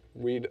we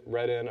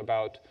read in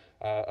about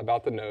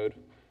the node.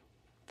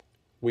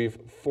 We've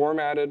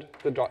formatted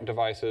the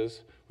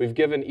devices. We've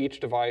given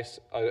each device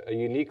a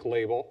unique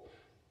label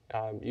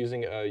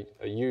using a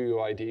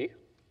UUID.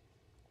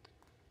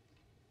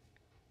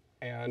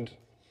 And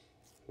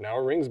now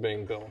a ring's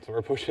being built, and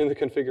we're pushing the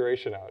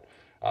configuration out.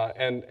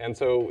 And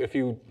so if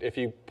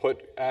you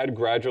put add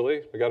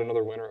gradually, we got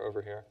another winner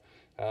over here.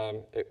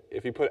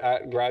 If you put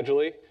add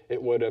gradually,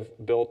 it would have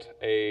built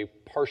a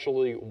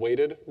partially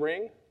weighted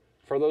ring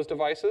for those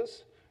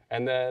devices.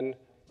 And then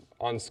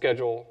on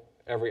schedule,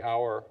 every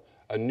hour,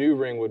 a new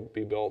ring would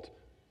be built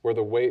where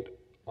the weight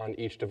on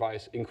each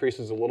device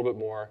increases a little bit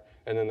more,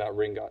 and then that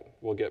ring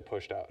will get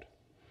pushed out.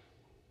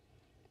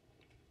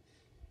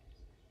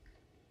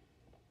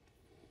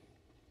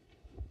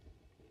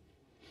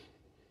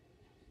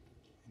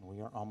 We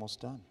are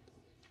almost done.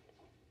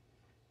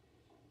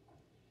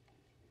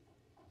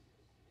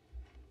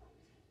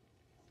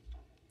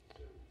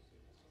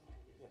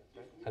 If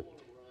you want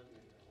to run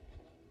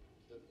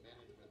the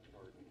management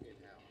part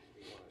in-house,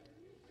 you want to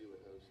do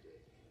it hosted,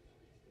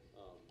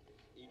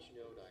 each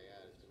node I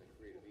add is going to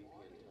create a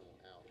VPN tunnel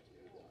out to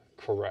you guys.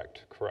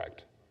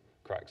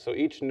 Correct. So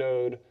each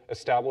node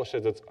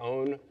establishes its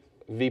own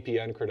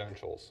VPN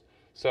credentials.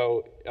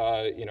 So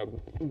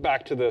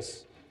back to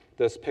this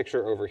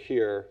picture over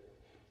here.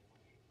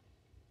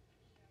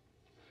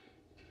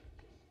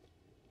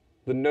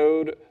 The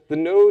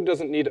node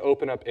doesn't need to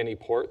open up any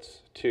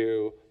ports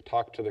to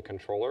talk to the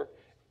controller.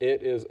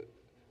 It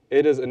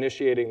is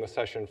initiating the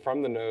session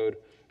from the node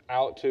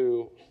out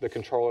to the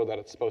controller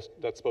that's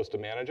supposed to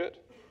manage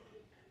it.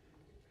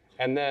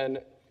 And then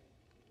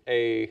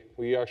we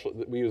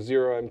use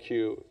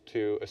 0MQ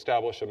to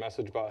establish a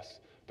message bus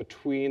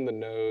between the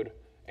node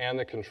and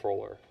the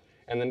controller.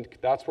 And then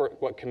that's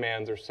what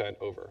commands are sent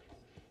over.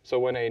 So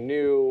when a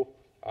new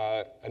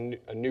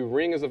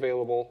ring is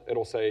available,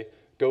 it'll say,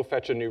 go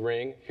fetch a new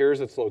ring. Here's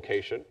its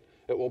location.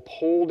 It will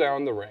pull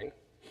down the ring,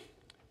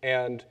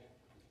 and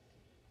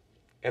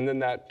then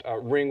that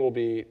ring will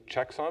be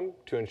checksum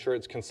to ensure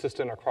it's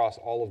consistent across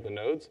all of the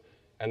nodes,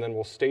 and then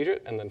we'll stage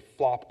it and then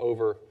flop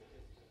over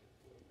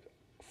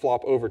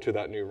to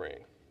that new ring.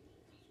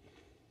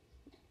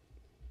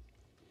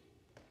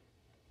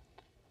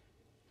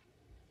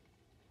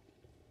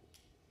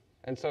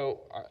 And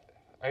so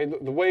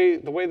the way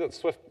that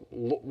Swift,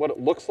 what it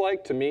looks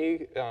like to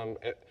me,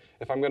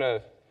 if I'm going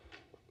to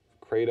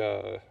create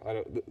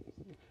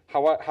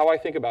how I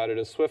think about it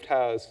is Swift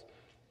has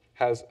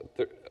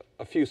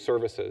a few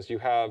services. You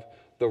have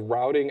the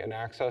routing and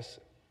access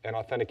and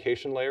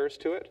authentication layers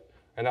to it,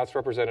 and that's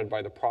represented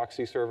by the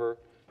proxy server,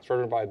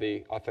 served by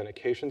the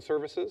authentication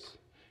services,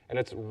 and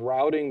it's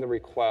routing the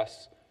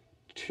requests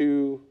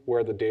to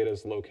where the data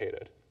is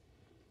located.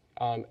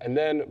 And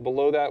then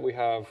below that we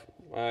have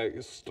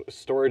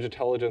storage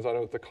intelligence, I don't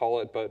know what to call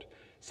it, but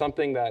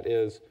something that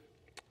is,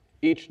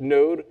 each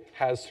node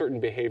has certain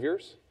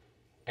behaviors,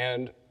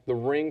 and the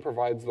ring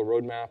provides the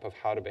roadmap of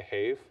how to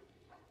behave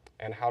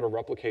and how to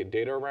replicate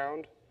data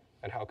around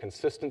and how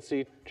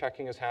consistency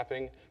checking is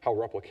happening, how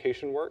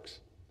replication works.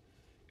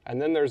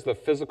 And then there's the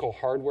physical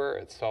hardware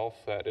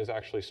itself that is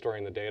actually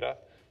storing the data.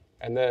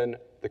 And then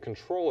the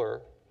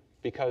controller,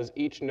 because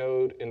each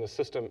node in the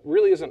system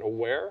really isn't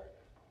aware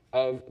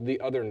of the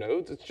other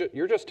nodes.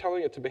 You're just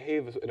telling it to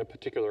behave in a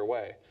particular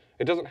way.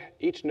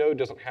 Each node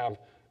doesn't have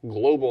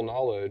global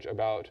knowledge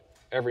about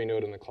every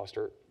node in the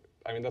cluster.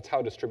 I mean, that's how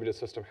a distributed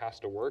system has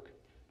to work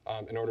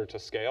in order to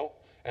scale.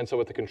 And so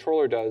what the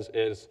controller does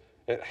is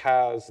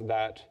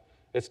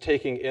it's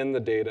taking in the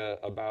data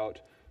about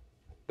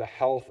the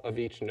health of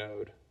each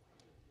node.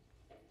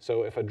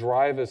 So if a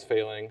drive is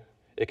failing,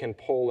 it can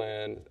pull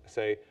in,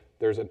 say,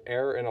 there's an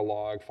error in a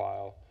log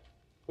file.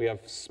 We have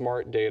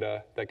smart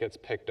data that gets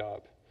picked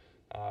up.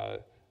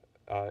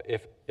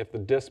 If the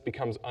disk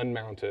becomes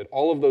unmounted,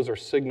 all of those are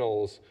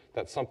signals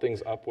that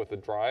something's up with the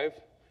drive,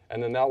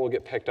 and then that will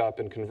get picked up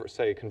and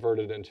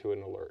converted into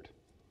an alert.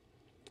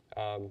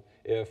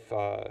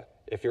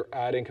 If you're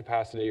adding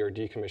capacity or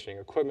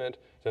decommissioning equipment,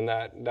 then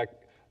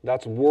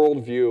that's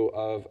worldview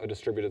of a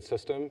distributed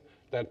system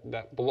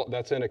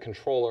that's in a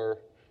controller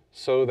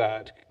so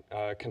that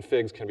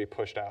configs can be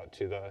pushed out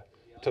to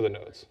the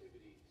nodes.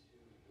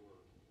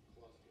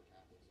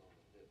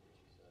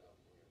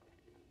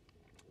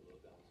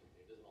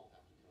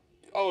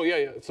 Oh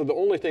yeah. So the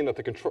only thing that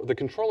the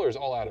controller is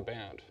all out of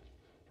band,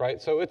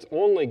 right? So it's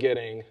only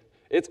getting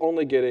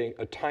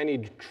a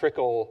tiny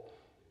trickle.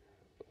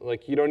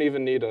 Like you don't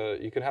even need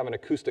you can have an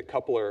acoustic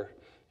coupler,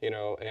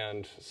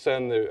 and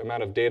send the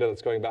amount of data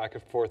that's going back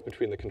and forth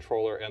between the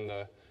controller and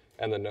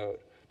the node.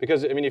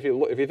 Because I mean, if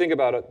you think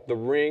about it, the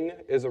ring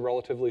is a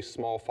relatively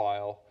small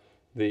file.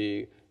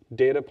 The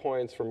data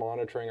points for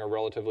monitoring are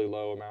relatively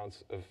low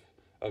amounts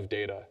of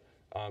data.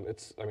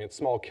 It's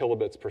small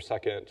kilobits per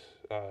second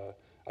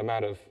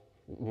amount of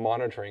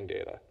monitoring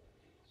data.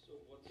 So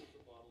what's the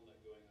bottleneck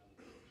going on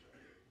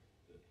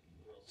in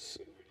the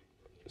workshop?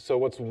 So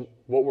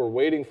what we're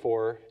waiting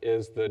for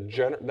is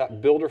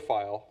that builder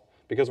file,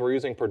 because we're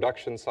using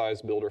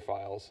production-sized builder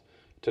files,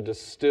 to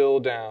distill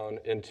down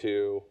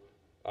into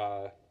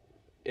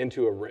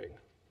a ring.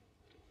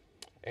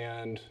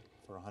 And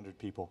for 100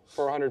 people.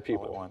 For 100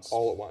 people,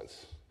 all at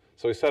once.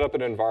 So we set up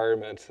an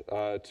environment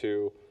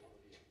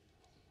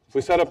we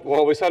set up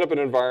an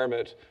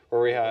environment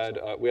where we have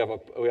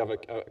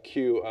a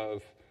queue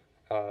of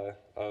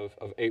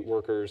 8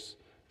 workers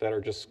that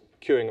are just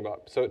queuing them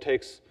up. So it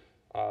takes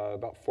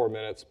about 4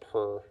 minutes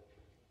per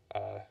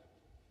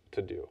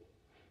to do.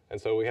 And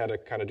so we had to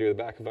kind of do the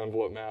back of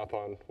envelope math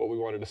on what we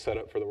wanted to set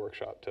up for the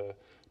workshop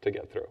to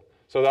get through.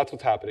 So that's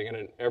what's happening. And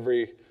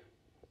in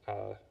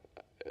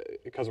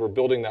because we're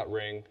building that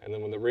ring, and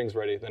then when the ring's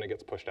ready, then it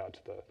gets pushed out to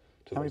the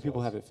How many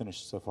people have it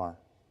finished so far?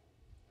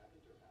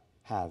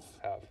 Have.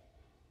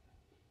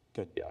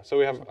 Good. Yeah, so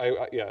we have,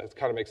 it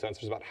kind of makes sense.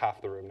 There's about half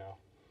the room now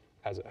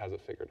has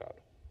it figured out,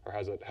 or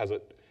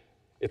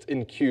it's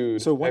in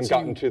queued and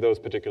gotten to those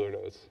particular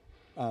nodes.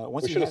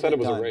 We should have said it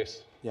was a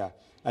race. Yeah,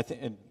 I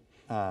think,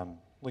 and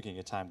looking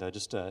at time though,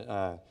 just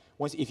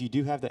if you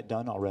do have that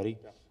done already,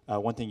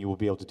 one thing you will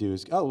be able to do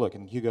is, oh look,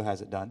 and Hugo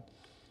has it done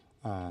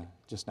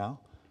just now.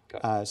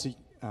 So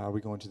are we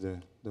going to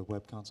the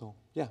web console?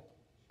 Yeah.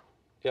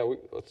 Yeah,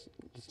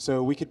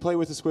 So we could play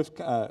with the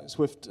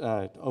Swift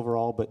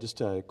overall, but just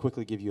to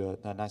quickly give you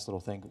a nice little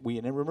thing.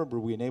 Remember,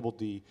 we enabled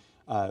the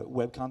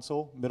web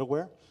console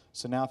middleware.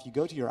 So now if you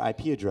go to your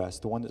IP address,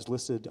 the one that's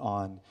listed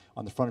on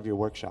the front of your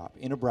workshop,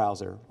 in a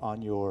browser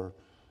on your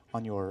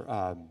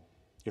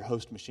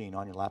host machine,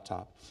 on your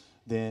laptop,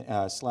 then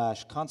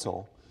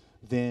 /console,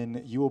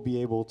 then you will be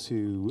able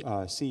to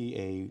see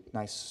a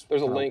nice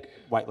there's a link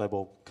white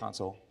label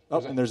console.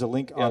 And there's a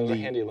link on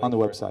the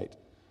website,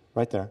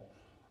 right there.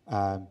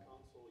 Yeah,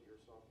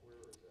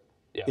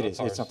 it is.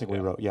 It's something we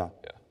wrote. Yeah.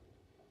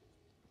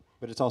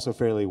 But it's also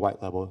fairly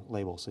white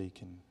label, so you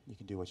can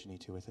do what you need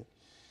to with it.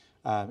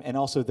 And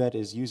also that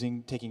is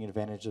taking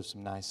advantage of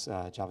some nice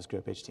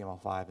JavaScript,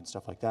 HTML5, and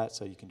stuff like that,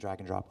 so you can drag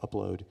and drop,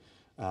 upload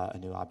a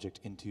new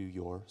object into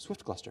your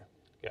Swift cluster.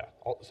 Yeah.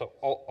 So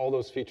all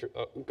those features.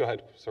 Go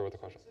ahead, sir, with the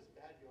question.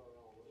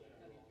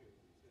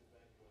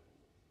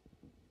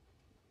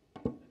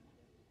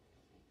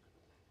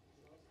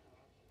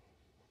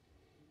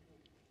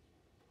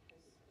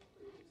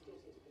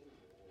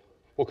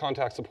 We'll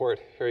contact support.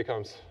 Here he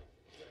comes.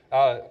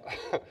 So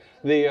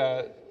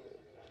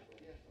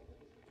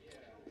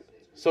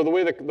the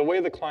way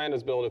the client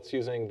is built, it's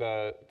using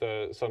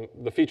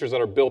the features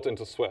that are built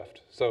into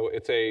Swift. So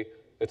it's a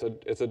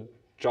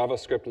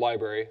JavaScript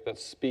library that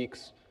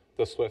speaks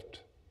the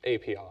Swift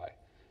API,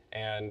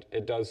 and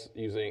it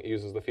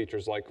uses the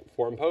features like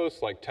form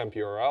posts, like temp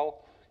URL,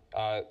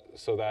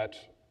 so that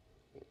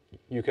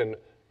you can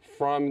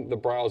from the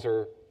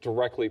browser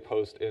directly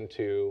post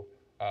into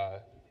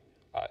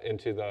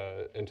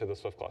the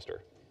Swift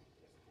cluster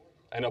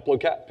and upload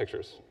cat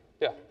pictures.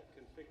 Yeah.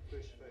 Config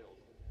push failed.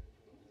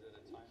 Is it a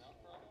timeout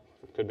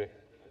problem? Could be.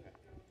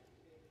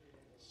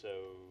 So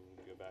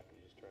go back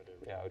and just try to.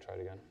 Yeah, I would try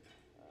it again.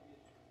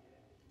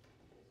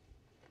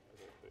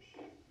 Push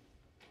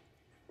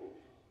from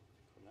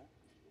there.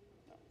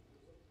 No.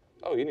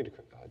 Oh, you need to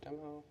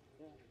demo.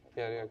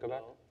 Yeah. Yeah, go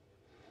back.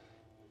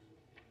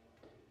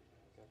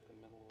 Got the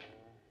middle there.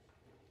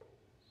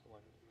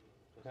 Select.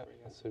 Just Yeah, where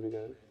you that should be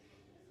good.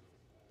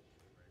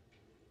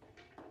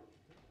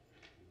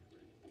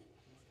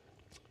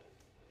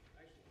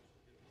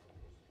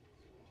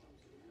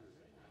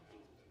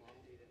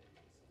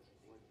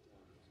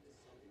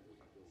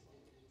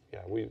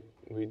 Yeah, we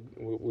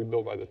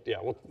build by the, yeah,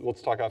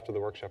 let's talk after the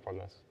workshop on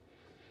this.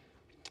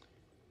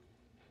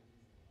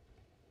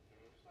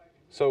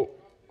 So,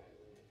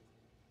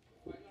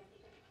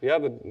 yeah,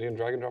 you can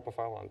drag and drop a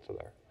file onto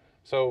there.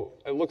 So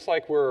it looks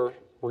like we're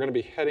going to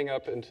be heading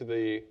up into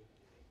the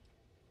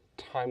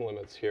time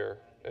limits here.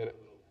 And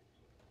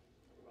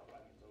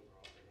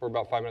we're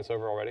about 5 minutes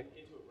over already?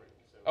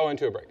 Oh,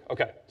 into a break.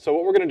 Okay. So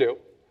what we're going to do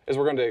is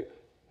we're going to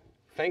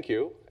thank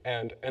you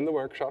and end the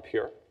workshop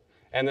here.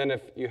 And then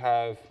if you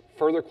have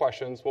further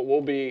questions, what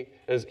we'll be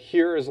is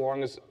here as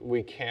long as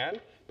we can.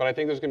 But I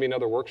think there's going to be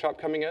another workshop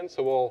coming in,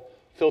 so we'll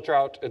filter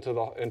out into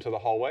the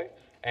hallway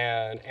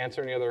and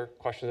answer any other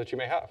questions that you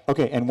may have.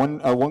 Okay, and one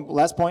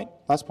last point.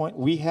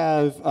 We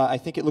have, I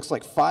think it looks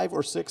like 5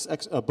 or 6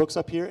 books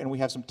up here, and we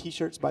have some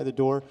T-shirts by the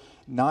door.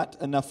 Not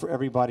enough for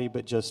everybody,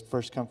 but just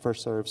first come,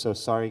 first serve. So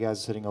sorry,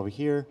 guys, sitting over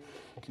here.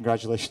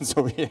 Congratulations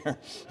over here.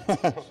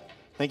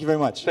 Thank you very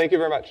much. Thank you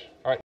very much.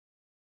 All right.